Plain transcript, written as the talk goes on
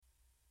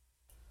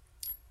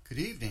Good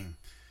evening.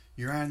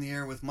 You're on the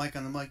air with Mike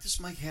on the mic. This is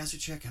Mike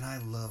Hasicek, and I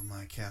love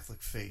my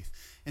Catholic faith.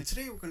 And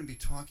today we're going to be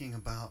talking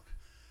about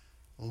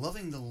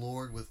loving the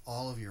Lord with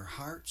all of your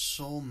heart,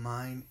 soul,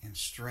 mind, and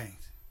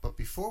strength. But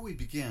before we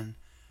begin,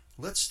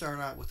 let's start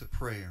out with a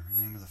prayer. In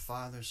the name of the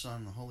Father, Son,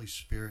 and the Holy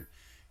Spirit.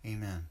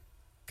 Amen.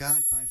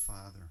 God, my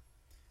Father,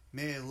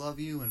 may I love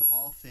you in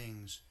all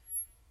things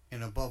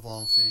and above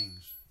all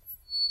things.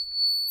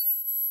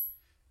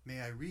 May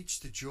I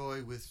reach the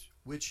joy with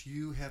which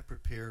you have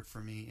prepared for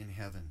me in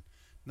heaven.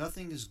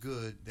 Nothing is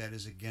good that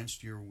is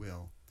against your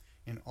will,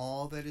 and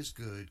all that is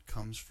good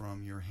comes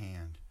from your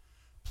hand.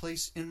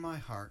 Place in my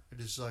heart a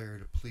desire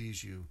to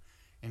please you,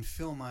 and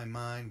fill my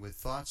mind with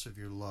thoughts of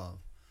your love,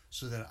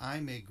 so that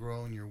I may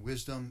grow in your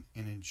wisdom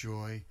and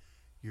enjoy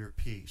your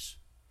peace.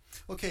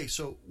 Okay,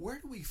 so where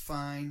do we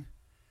find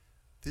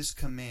this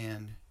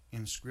command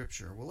in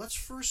Scripture? Well, let's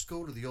first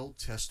go to the Old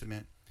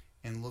Testament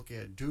and look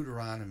at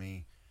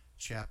Deuteronomy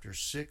chapter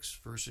 6,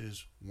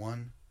 verses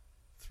 1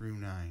 through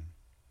 9.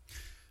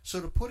 So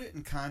to put it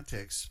in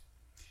context,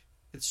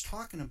 it's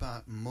talking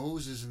about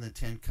Moses and the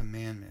Ten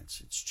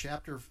Commandments.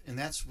 And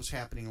that's what's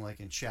happening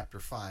like in chapter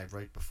 5,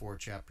 right before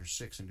chapter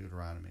 6 in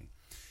Deuteronomy.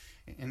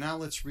 And now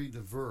let's read the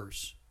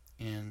verses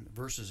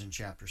in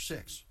chapter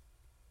 6.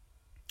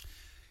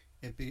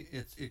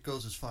 It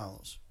goes as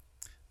follows.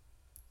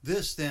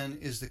 This then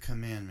is the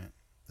commandment,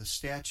 the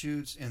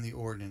statutes and the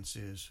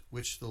ordinances,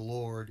 which the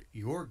Lord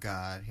your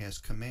God has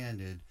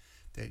commanded,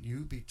 that you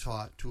be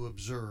taught to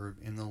observe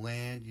in the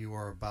land you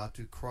are about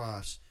to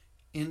cross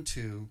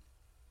into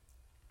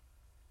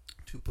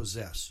to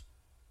possess,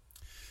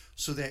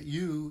 so that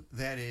you,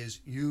 that is,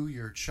 you,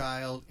 your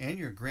child, and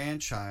your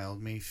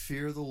grandchild may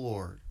fear the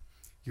Lord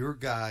your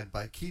God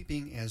by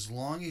keeping as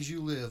long as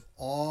you live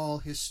all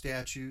his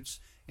statutes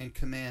and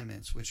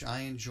commandments which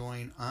I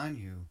enjoin on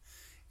you,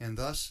 and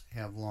thus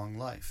have long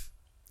life.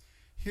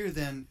 Hear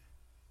then,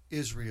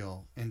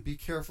 Israel, and be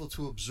careful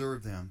to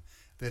observe them,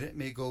 that it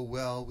may go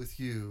well with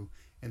you,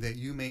 and that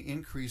you may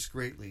increase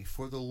greatly.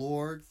 For the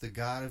Lord, the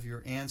God of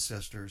your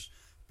ancestors,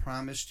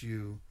 promised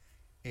you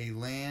a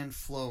land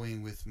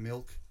flowing with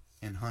milk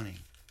and honey.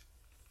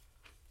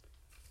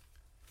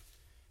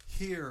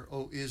 Hear,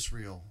 O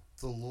Israel,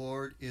 the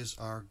Lord is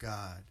our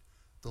God,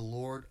 the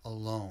Lord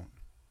alone.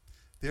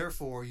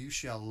 Therefore you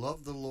shall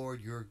love the Lord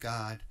your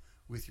God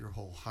with your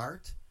whole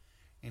heart,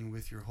 and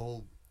with your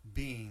whole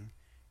being,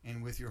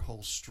 and with your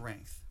whole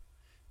strength.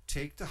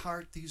 Take to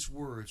heart these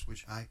words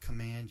which I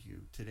command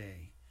you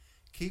today.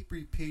 Keep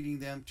repeating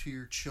them to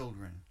your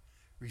children.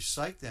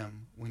 Recite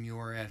them when you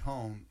are at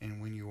home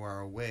and when you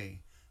are away,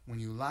 when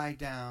you lie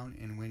down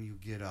and when you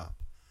get up.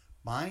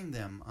 Bind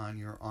them on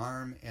your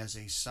arm as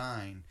a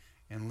sign,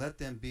 and let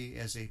them be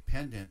as a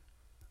pendant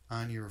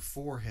on your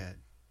forehead.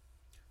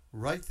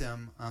 Write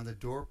them on the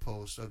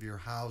doorposts of your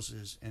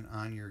houses and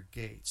on your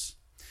gates.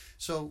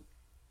 So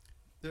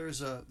there's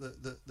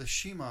the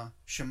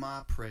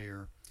Shema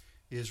prayer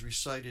is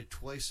recited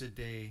twice a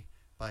day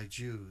by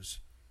Jews.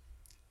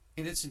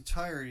 In its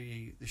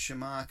entirety, the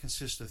Shema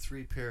consists of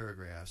 3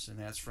 paragraphs, and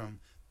that's from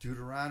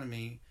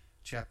Deuteronomy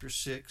chapter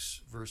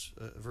 6,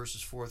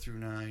 verses 4 through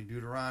 9,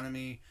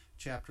 Deuteronomy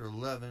chapter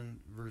 11,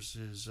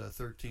 verses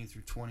 13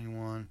 through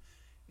 21,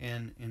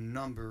 and in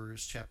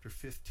Numbers chapter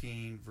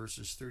 15,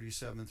 verses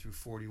 37 through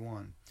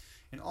 41.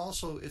 And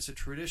also, it's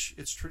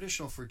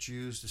traditional for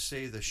Jews to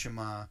say the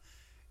Shema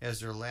as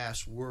their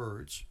last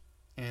words,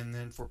 and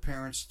then for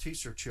parents to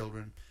teach their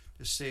children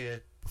to say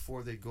it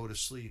before they go to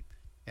sleep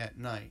at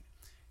night.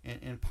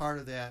 And part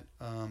of that,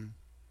 and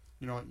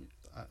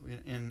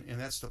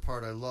that's the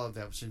part I love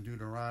that was in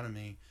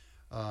Deuteronomy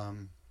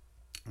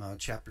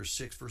chapter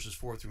 6, verses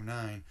 4 through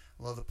 9.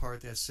 I love the part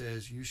that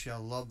says, you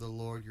shall love the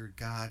Lord your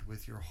God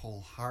with your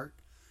whole heart,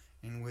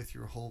 and with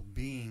your whole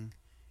being,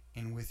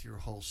 and with your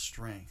whole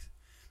strength.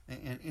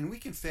 And we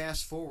can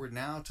fast forward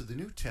now to the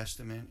New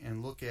Testament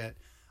and look at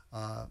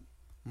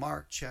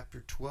Mark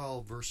chapter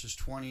 12, verses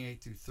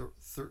 28 through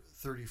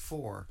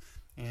 34.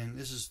 And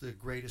this is the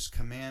greatest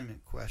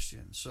commandment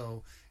question.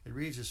 So it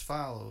reads as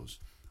follows.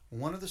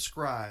 One of the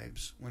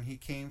scribes, when he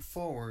came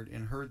forward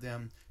and heard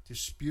them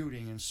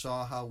disputing and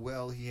saw how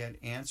well he had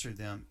answered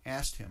them,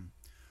 asked him,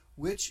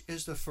 which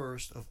is the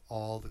first of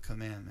all the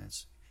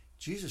commandments?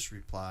 Jesus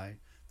replied,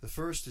 the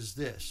first is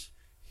this,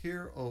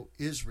 hear, O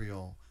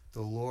Israel,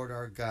 the Lord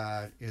our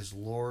God is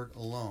Lord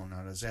alone.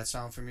 Now, does that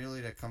sound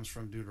familiar? That comes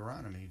from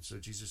Deuteronomy. So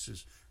Jesus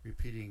is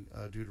repeating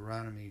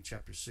Deuteronomy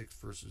chapter 6,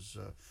 verses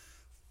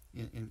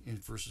in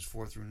verses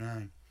 4 through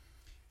 9.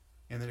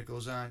 And then it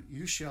goes on,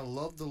 you shall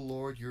love the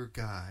Lord your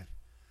God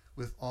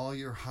with all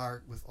your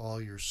heart, with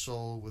all your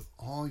soul, with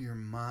all your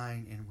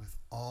mind, and with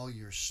all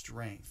your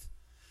strength.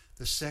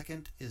 The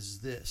second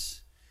is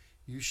this,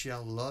 you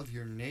shall love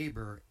your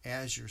neighbor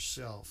as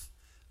yourself.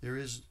 There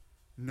is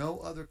no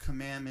other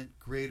commandment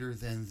greater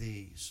than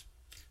these.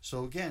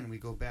 So again, we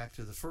go back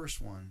to the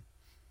first one.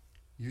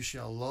 You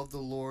shall love the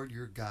Lord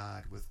your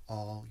God with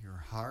all your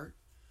heart,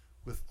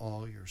 with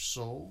all your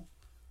soul,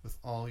 with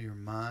all your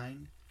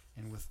mind,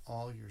 and with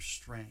all your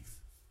strength.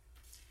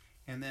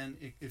 And then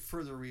it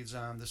further reads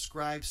on, the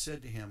scribe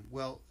said to him,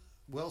 well,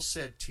 well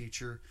said,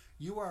 teacher.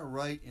 You are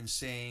right in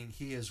saying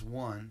he is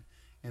one,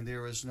 and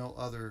there is no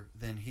other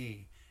than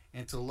he.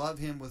 And to love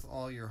him with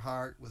all your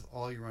heart, with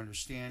all your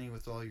understanding,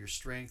 with all your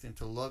strength, and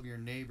to love your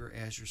neighbor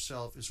as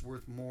yourself is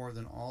worth more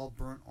than all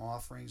burnt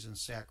offerings and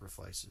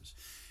sacrifices.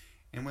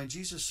 And when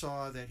Jesus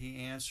saw that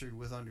he answered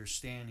with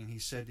understanding, he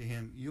said to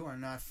him, You are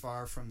not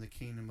far from the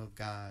kingdom of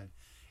God.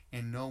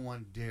 And no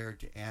one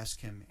dared to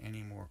ask him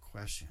any more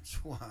questions.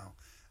 Wow,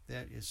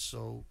 that is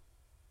so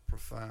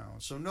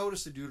profound. So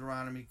notice the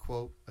Deuteronomy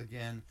quote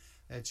again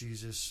that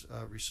Jesus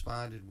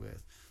responded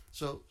with.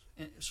 So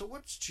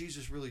what's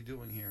Jesus really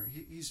doing here?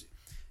 He's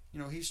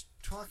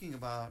talking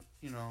about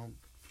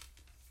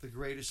the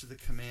greatest of the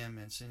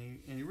commandments,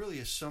 and he really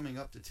is summing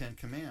up the 10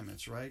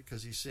 commandments, right?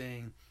 Because he's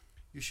saying,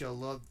 you shall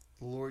love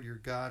the Lord your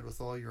God with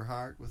all your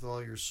heart, with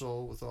all your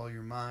soul, with all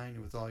your mind,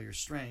 and with all your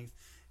strength.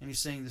 And he's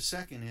saying the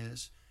second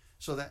is,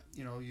 so that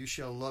you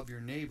shall love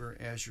your neighbor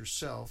as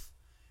yourself.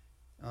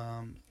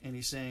 And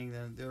he's saying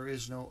that there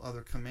is no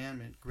other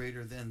commandment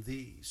greater than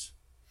these.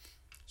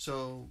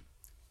 So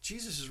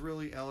Jesus is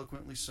really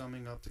eloquently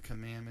summing up the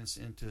commandments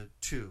into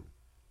 2.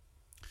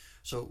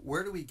 So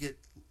where do we get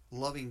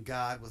loving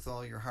God with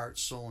all your heart,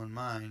 soul, and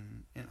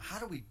mind? And how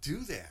do we do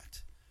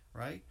that,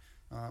 right?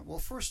 Well,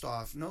 first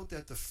off, note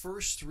that the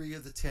first 3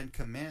 of the 10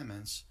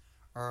 commandments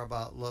are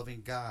about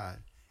loving God,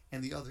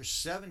 and the other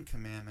 7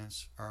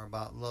 commandments are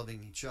about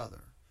loving each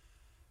other.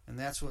 And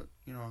that's what,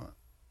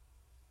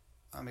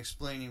 I'm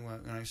explaining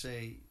when I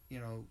say,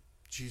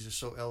 Jesus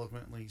so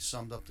eloquently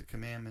summed up the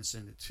commandments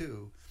into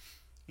 2.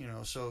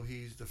 So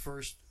he's the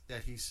first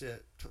that he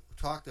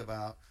talked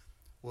about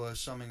was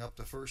summing up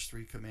the first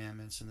 3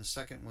 commandments, and the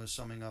second was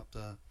summing up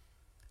the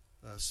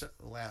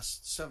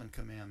last 7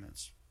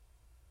 commandments.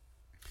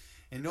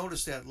 And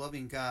notice that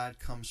loving God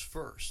comes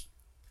first.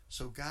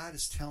 So God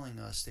is telling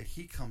us that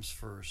he comes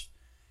first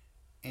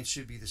and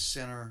should be the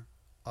center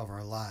of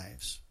our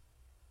lives.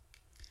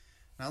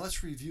 Now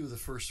let's review the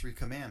first 3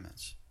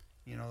 commandments.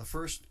 The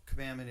first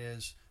commandment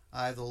is,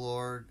 I, the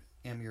Lord,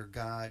 am your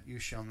God. You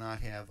shall not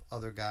have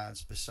other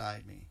gods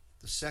beside me.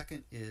 The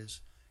second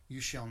is,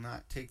 you shall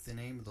not take the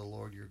name of the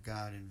Lord your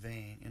God in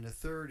vain. And the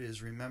third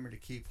is, remember to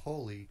keep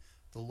holy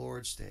the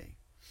Lord's day.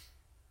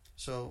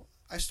 So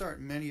I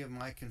start many of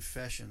my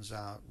confessions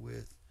out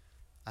with,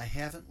 I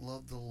haven't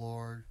loved the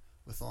Lord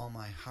with all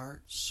my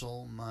heart,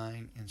 soul,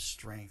 mind, and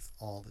strength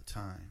all the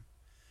time.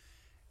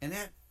 And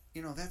that,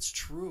 that's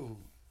true.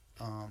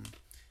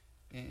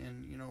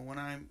 When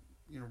I'm,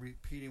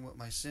 repeating what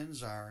my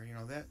sins are,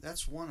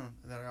 that's one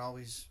that I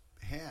always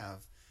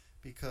have,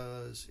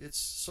 because it's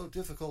so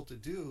difficult to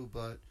do,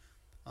 but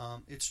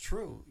it's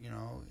true.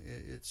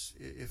 It's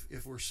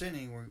if we're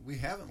sinning, we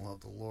haven't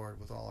loved the Lord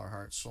with all our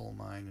heart, soul,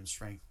 mind, and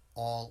strength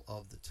all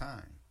of the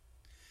time.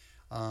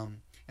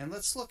 And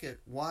let's look at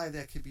why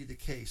that could be the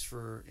case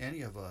for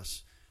any of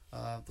us.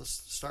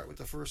 Let's start with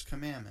the first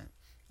commandment.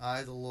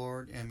 I, the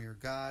Lord, am your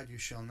God. You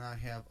shall not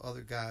have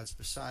other gods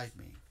beside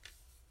me.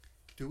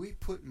 Do we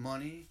put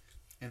money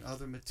and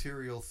other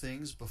material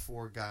things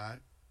before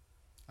God?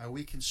 Are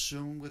we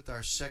consumed with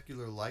our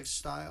secular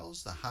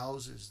lifestyles, the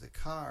houses, the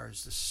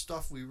cars, the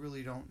stuff we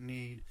really don't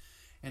need,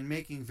 and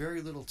making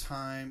very little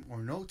time or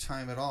no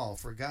time at all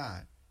for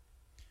God?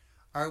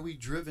 Are we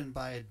driven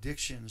by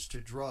addictions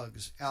to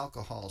drugs,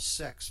 alcohol,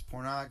 sex,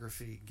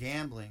 pornography,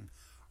 gambling,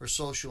 or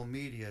social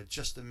media,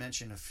 just to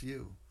mention a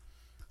few?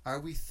 Are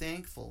we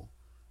thankful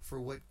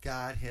for what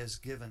God has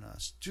given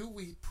us? Do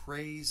we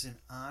praise and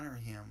honor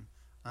him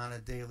on a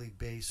daily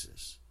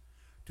basis?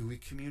 Do we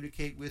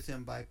communicate with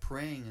him by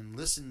praying and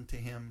listen to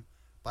him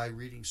by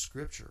reading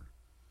scripture?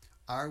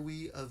 Are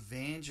we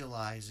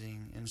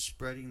evangelizing and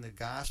spreading the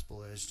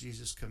gospel as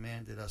Jesus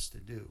commanded us to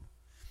do?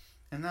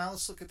 And now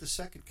let's look at the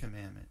second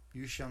commandment.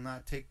 You shall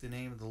not take the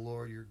name of the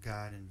Lord your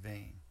God in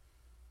vain.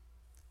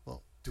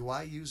 Well, do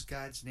I use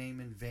God's name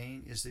in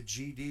vain? Is the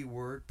GD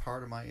word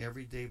part of my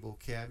everyday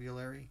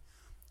vocabulary?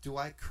 Do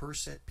I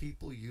curse at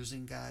people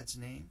using God's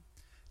name?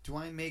 Do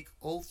I make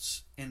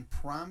oaths and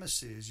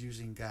promises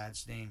using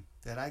God's name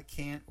that I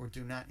can't or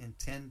do not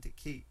intend to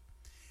keep?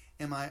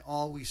 Am I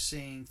always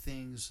saying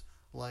things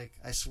like,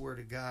 I swear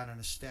to God, on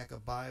a stack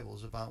of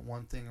Bibles about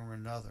one thing or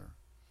another?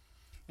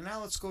 And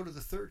now let's go to the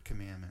third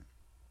commandment.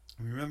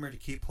 Remember to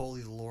keep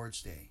holy the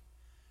Lord's day.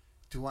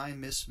 Do I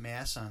miss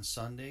Mass on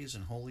Sundays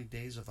and holy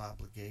days of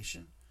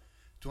obligation?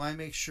 Do I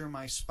make sure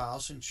my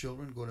spouse and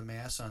children go to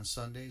Mass on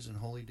Sundays and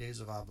holy days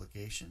of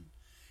obligation?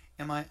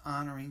 Am I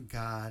honoring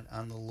God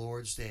on the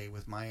Lord's Day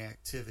with my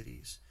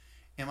activities?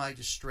 Am I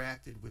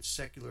distracted with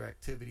secular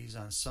activities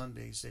on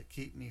Sundays that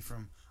keep me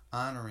from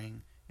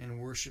honoring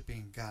and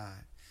worshiping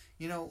God?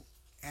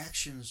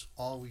 Actions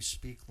always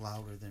speak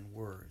louder than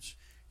words.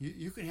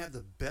 You can have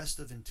the best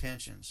of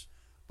intentions,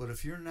 but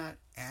if you're not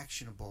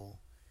actionable,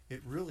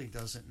 it really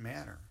doesn't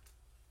matter.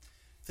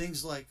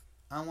 Things like,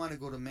 I want to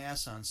go to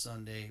Mass on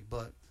Sunday,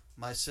 but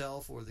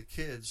myself or the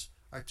kids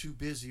are too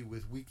busy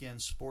with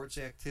weekend sports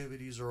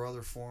activities or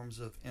other forms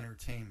of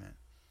entertainment.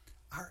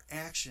 Our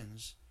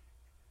actions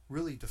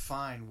really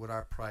define what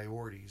our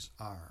priorities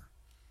are.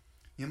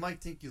 You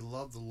might think you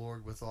love the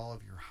Lord with all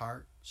of your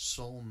heart,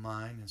 soul,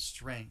 mind, and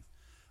strength,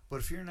 but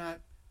if you're not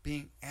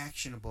being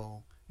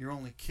actionable, you're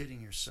only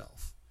kidding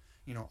yourself.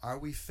 Are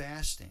we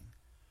fasting?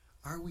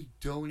 Are we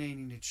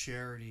donating to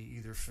charity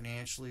either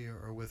financially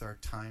or with our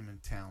time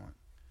and talent?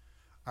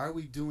 Are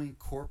we doing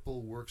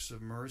corporal works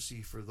of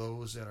mercy for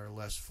those that are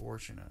less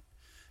fortunate?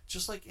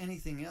 Just like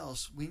anything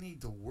else, we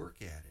need to work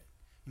at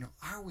it.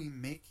 Are we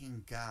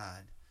making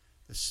God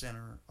the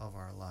center of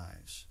our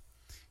lives?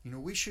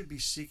 We should be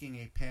seeking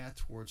a path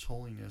towards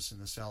holiness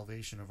and the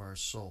salvation of our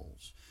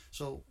souls.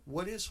 So,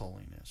 what is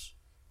holiness?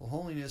 Well,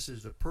 holiness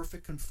is the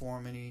perfect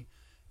conformity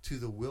to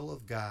the will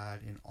of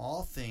God in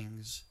all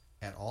things,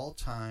 at all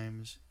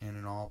times, and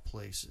in all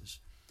places.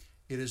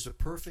 It is a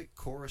perfect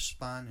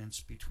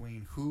correspondence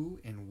between who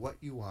and what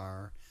you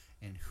are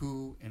and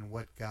who and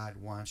what God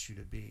wants you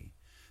to be.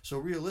 So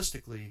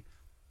realistically,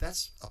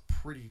 that's a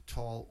pretty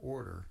tall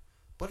order,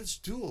 but it's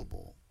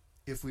doable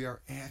if we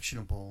are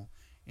actionable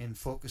in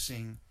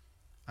focusing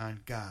on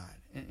God.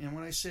 And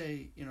when I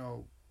say,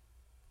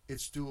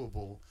 it's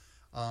doable,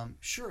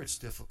 sure, it's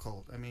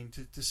difficult. I mean,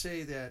 to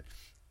say that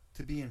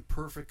to be in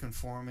perfect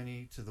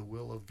conformity to the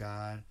will of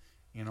God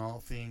in all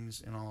things,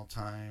 in all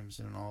times,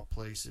 and in all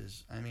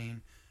places. I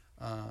mean,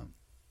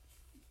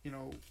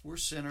 we're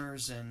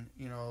sinners, and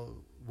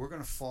we're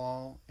going to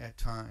fall at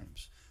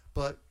times.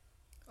 But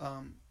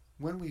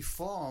when we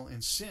fall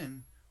in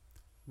sin,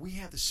 we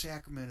have the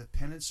sacrament of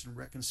penance and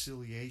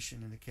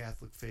reconciliation in the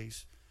Catholic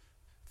faith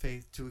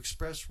to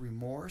express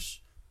remorse,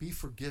 be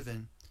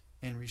forgiven,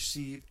 and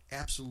receive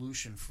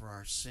absolution for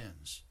our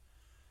sins.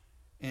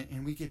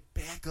 And we get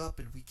back up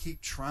and we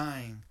keep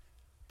trying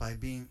by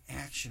being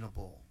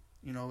actionable.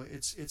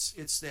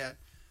 It's that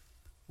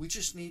we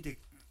just need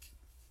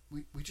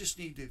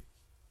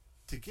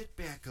to get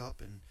back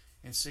up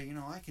and say,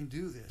 I can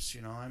do this.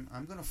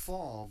 I'm going to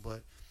fall,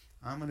 but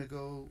I'm going to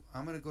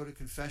go to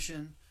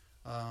confession,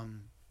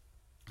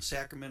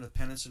 sacrament of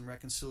penance and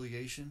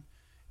reconciliation,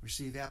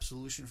 receive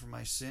absolution for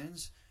my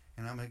sins,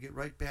 and I'm going to get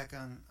right back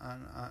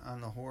on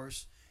the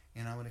horse,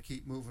 and I'm going to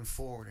keep moving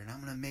forward, and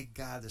I'm going to make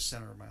God the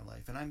center of my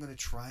life, and I'm going to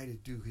try to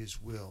do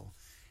His will,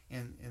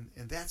 and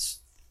that's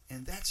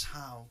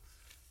how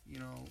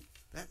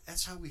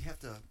that's how we have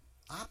to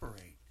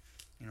operate.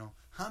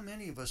 How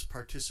many of us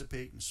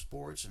participate in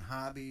sports and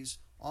hobbies,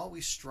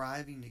 always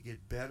striving to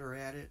get better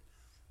at it?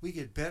 We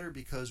get better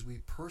because we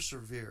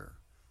persevere.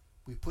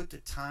 We put the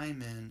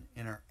time in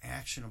and are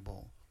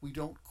actionable. We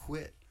don't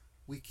quit.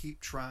 We keep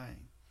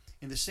trying.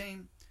 In the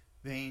same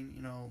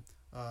vein,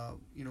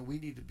 we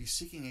need to be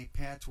seeking a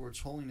path towards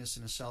holiness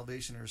and the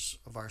salvation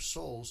of our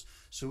souls,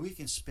 so we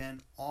can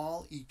spend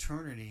all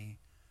eternity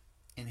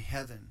in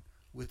heaven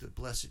with the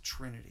Blessed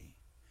Trinity.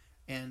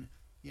 And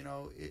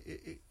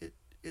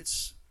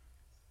it's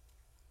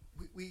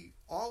we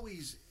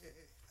always,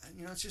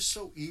 it's just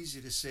so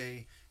easy to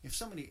say, if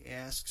somebody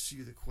asks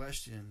you the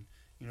question,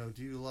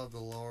 do you love the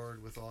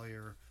Lord with all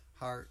your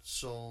heart,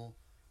 soul,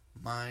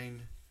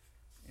 mind,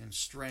 and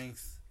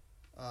strength?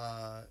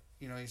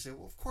 You say,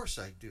 well, of course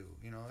I do.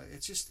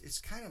 It's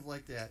kind of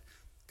like that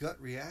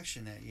gut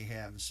reaction that you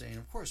have and saying,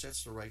 of course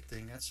that's the right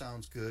thing. That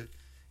sounds good.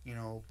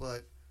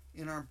 But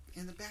in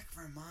the back of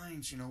our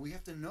minds, we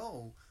have to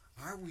know,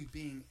 are we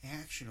being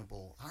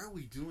actionable? Are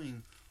we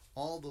doing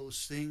all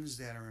those things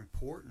that are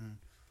important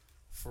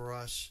for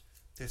us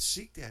that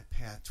seek that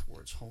path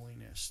towards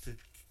holiness, to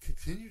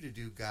continue to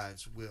do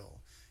God's will?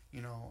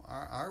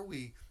 Are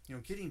we,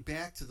 getting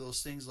back to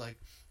those things like,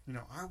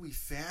 are we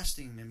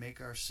fasting to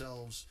make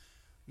ourselves,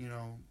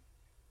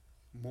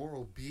 more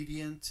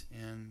obedient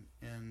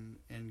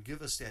and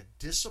give us that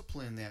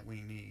discipline that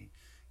we need?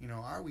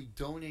 Are we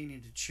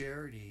donating to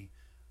charity,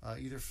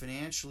 either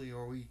financially,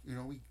 or we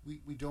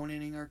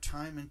donating our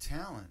time and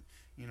talent?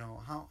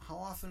 How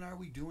often are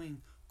we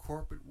doing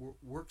corporal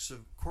works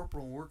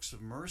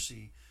of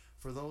mercy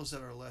for those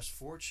that are less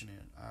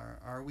fortunate?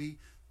 Are we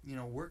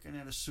working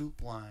at a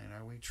soup line?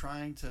 Are we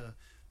trying to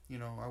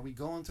are we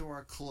going through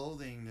our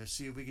clothing to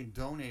see if we can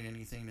donate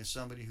anything to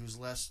somebody who's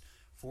less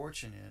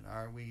fortunate?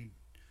 Are we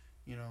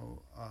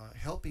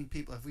helping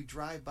people? If we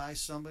drive by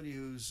somebody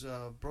who's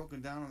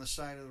broken down on the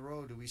side of the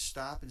road, do we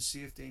stop and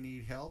see if they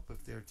need help,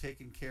 if they're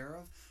taken care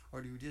of,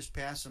 or do we just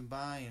pass them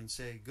by and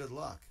say good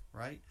luck,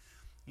 right?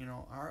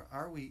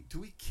 Do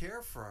we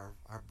care for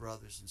our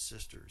brothers and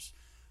sisters?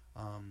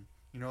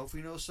 If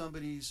we know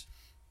somebody's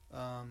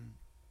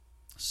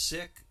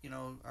sick,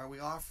 are we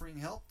offering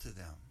help to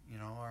them?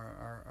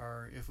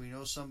 If we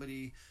know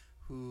somebody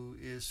who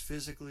is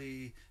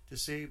physically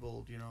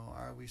disabled,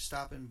 are we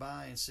stopping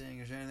by and saying,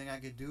 is there anything I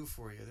could do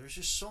for you? There's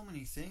just so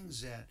many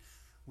things that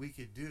we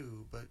could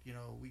do, but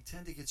we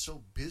tend to get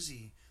so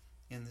busy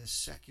in this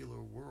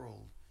secular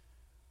world,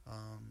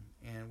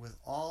 and with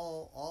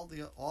all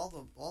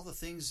the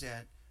things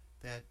that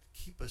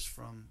keep us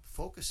from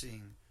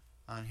focusing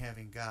on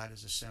having God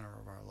as the center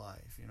of our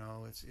life.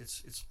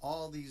 It's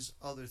all these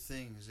other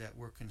things that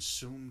we're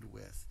consumed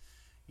with.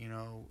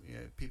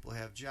 People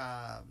have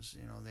jobs,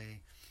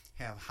 they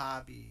have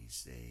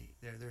hobbies,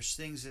 there's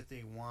things that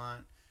they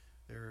want,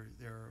 there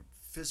are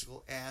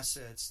physical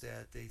assets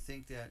that they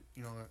think that,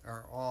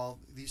 are all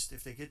these.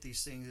 If they get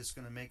these things, it's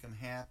going to make them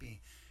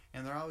happy,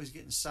 and they're always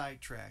getting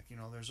sidetracked.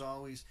 There's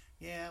always,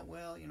 yeah,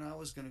 well, I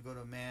was going to go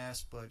to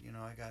mass, but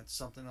I got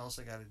something else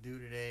I got to do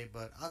today,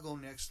 but I'll go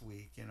next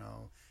week.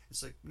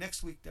 It's like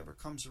next week never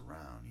comes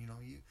around.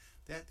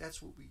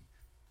 That's what we,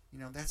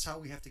 that's how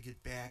we have to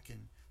get back,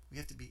 and we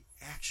have to be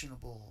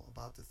actionable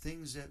about the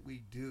things that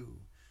we do,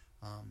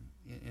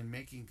 in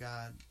making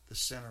God the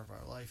center of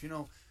our life.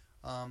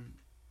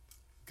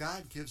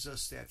 God gives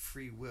us that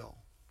free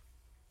will.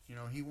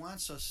 He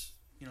wants us.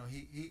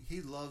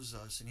 He loves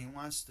us, and He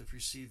wants to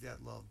receive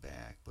that love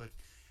back, but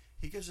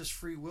He gives us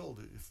free will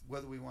to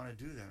whether we want to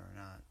do that or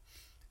not.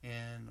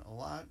 And a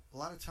lot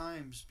of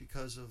times,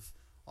 because of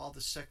all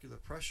the secular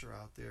pressure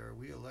out there,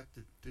 we elect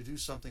to do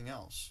something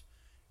else,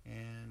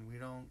 and we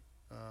don't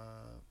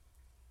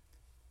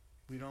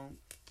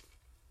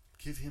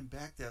give Him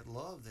back that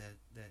love that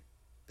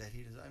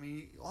He does. I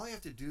mean, all you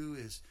have to do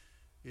is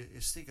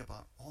think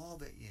about all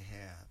that you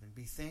have and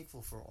be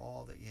thankful for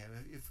all that you have.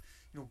 If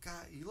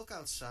God, you look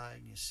outside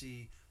and you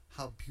see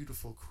how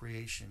beautiful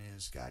creation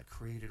is. God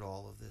created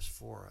all of this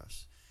for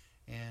us,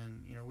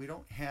 and we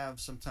don't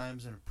have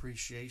sometimes an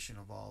appreciation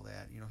of all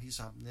that. He's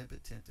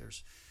omnipotent.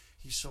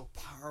 He's so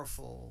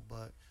powerful,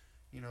 but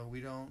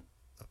we don't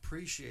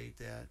appreciate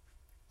that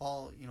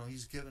all.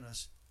 He's given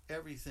us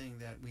everything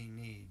that we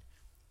need.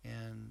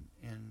 And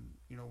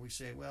we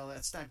say, well,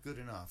 that's not good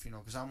enough,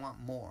 because I want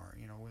more.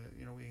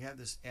 We have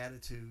this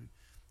attitude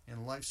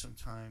in life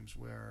sometimes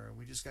where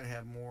we just got to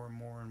have more and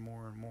more and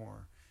more and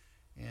more,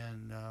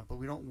 and but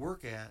we don't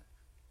work at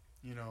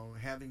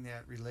having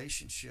that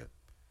relationship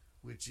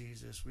with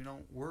Jesus. We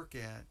don't work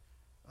at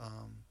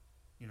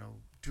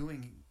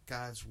doing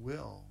God's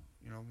will.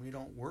 We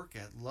don't work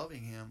at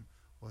loving Him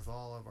with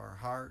all of our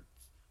heart,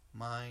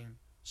 mind,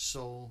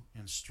 soul,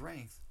 and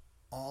strength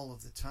all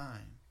of the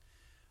time.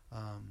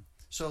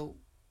 So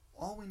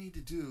all we need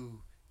to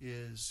do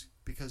is,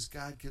 because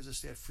God gives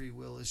us that free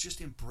will, is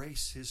just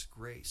embrace His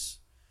grace.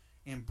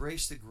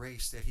 Embrace the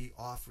grace that He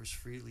offers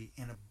freely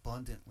and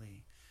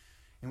abundantly.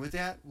 And with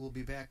that, we'll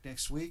be back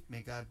next week.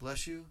 May God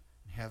bless you,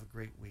 and have a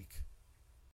great week.